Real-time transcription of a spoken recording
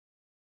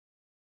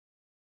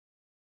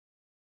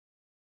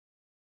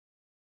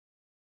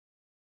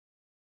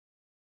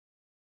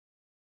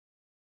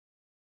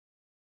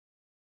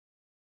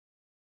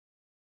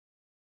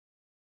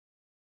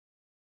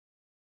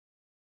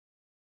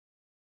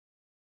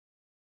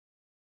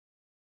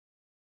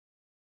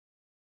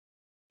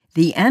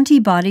The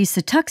antibody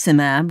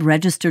Cetuximab,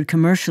 registered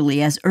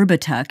commercially as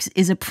erbitux,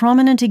 is a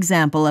prominent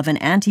example of an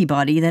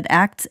antibody that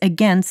acts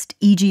against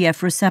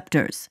EGF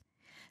receptors.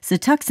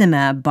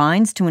 Cetuximab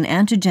binds to an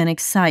antigenic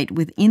site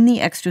within the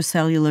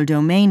extracellular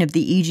domain of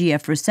the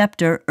EGF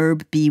receptor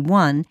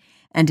erbB1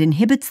 and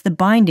inhibits the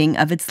binding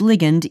of its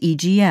ligand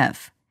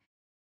EGF.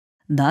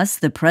 Thus,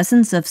 the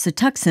presence of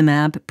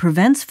cetuximab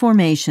prevents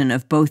formation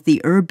of both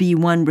the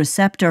erbB1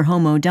 receptor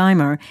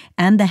homodimer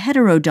and the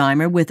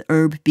heterodimer with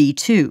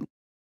erbB2.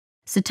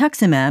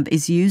 Cetuximab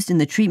is used in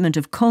the treatment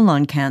of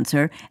colon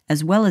cancer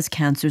as well as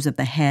cancers of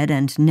the head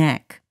and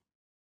neck.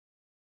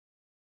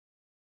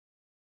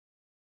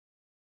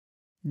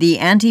 The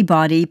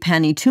antibody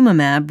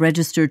panitumumab,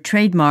 registered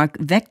trademark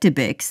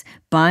Vectibix,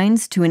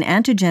 binds to an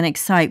antigenic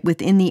site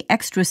within the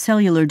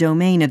extracellular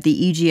domain of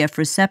the EGF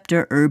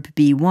receptor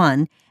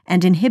erbB1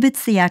 and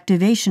inhibits the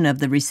activation of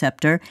the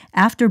receptor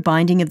after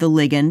binding of the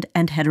ligand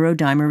and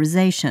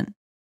heterodimerization.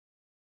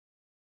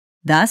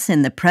 Thus,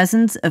 in the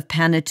presence of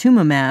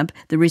panitumumab,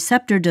 the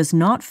receptor does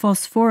not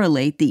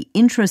phosphorylate the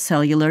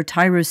intracellular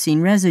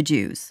tyrosine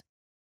residues.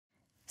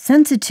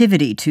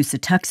 Sensitivity to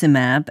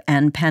cetuximab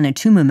and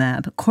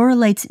panitumumab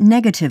correlates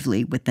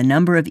negatively with the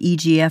number of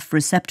EGF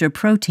receptor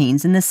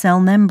proteins in the cell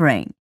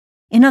membrane.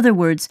 In other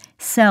words,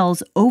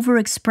 cells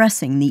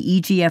overexpressing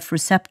the EGF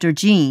receptor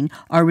gene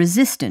are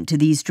resistant to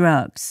these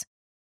drugs.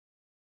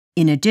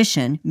 In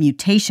addition,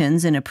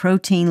 mutations in a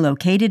protein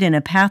located in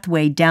a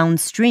pathway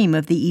downstream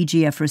of the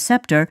EGF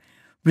receptor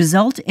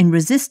result in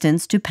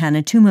resistance to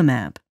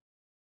panitumumab.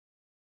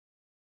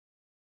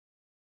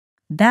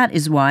 That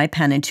is why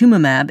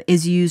panitumumab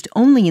is used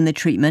only in the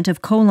treatment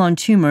of colon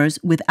tumors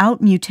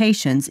without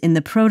mutations in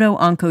the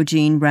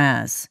proto-oncogene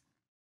RAS.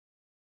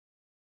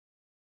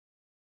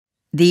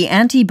 The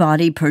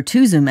antibody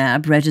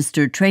pertuzumab,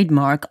 registered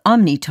trademark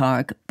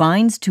Omnitarg,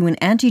 binds to an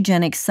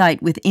antigenic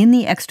site within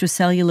the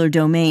extracellular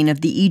domain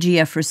of the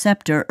EGF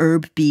receptor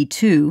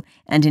erbB2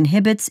 and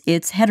inhibits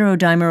its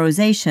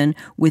heterodimerization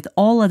with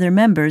all other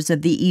members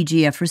of the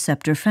EGF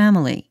receptor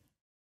family.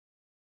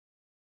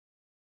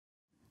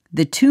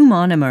 The two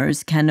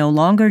monomers can no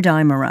longer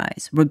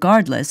dimerize,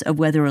 regardless of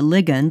whether a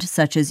ligand,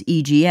 such as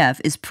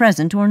EGF, is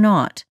present or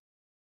not.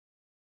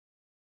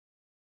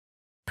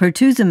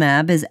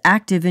 Pertuzumab is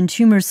active in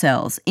tumor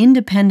cells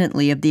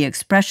independently of the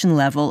expression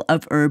level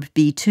of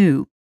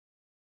erbB2.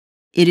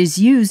 It is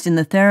used in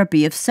the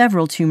therapy of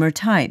several tumor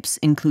types,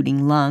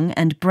 including lung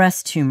and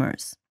breast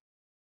tumors.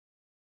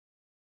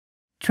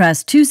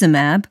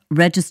 Trastuzumab,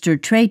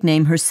 registered trade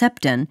name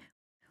Herceptin,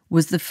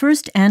 was the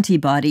first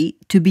antibody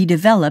to be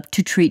developed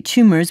to treat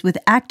tumors with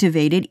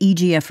activated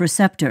EGF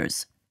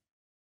receptors.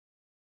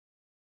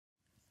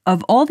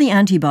 Of all the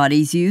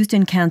antibodies used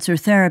in cancer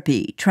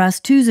therapy,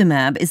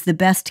 trastuzumab is the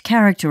best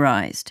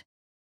characterized.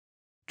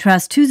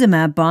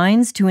 Trastuzumab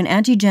binds to an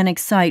antigenic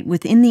site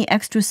within the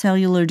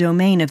extracellular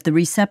domain of the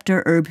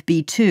receptor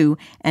erbB2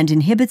 and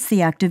inhibits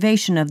the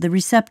activation of the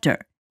receptor,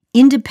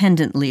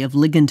 independently of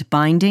ligand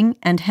binding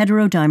and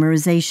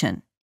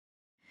heterodimerization.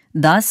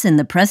 Thus, in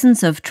the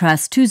presence of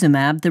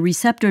trastuzumab, the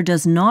receptor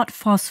does not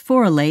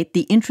phosphorylate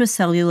the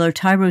intracellular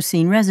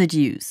tyrosine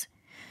residues.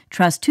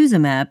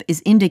 Trastuzumab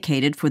is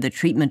indicated for the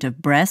treatment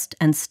of breast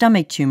and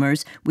stomach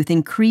tumors with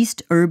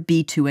increased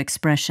erbB2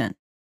 expression.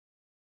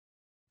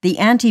 The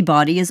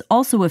antibody is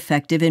also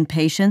effective in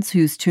patients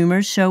whose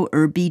tumors show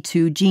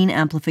erbB2 gene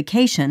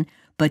amplification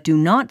but do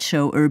not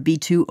show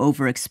erbB2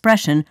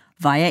 overexpression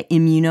via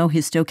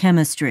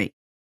immunohistochemistry.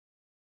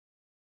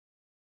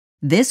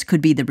 This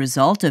could be the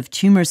result of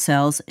tumor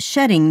cells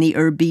shedding the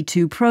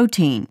erbB2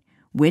 protein,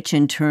 which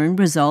in turn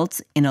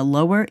results in a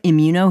lower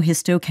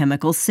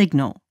immunohistochemical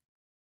signal.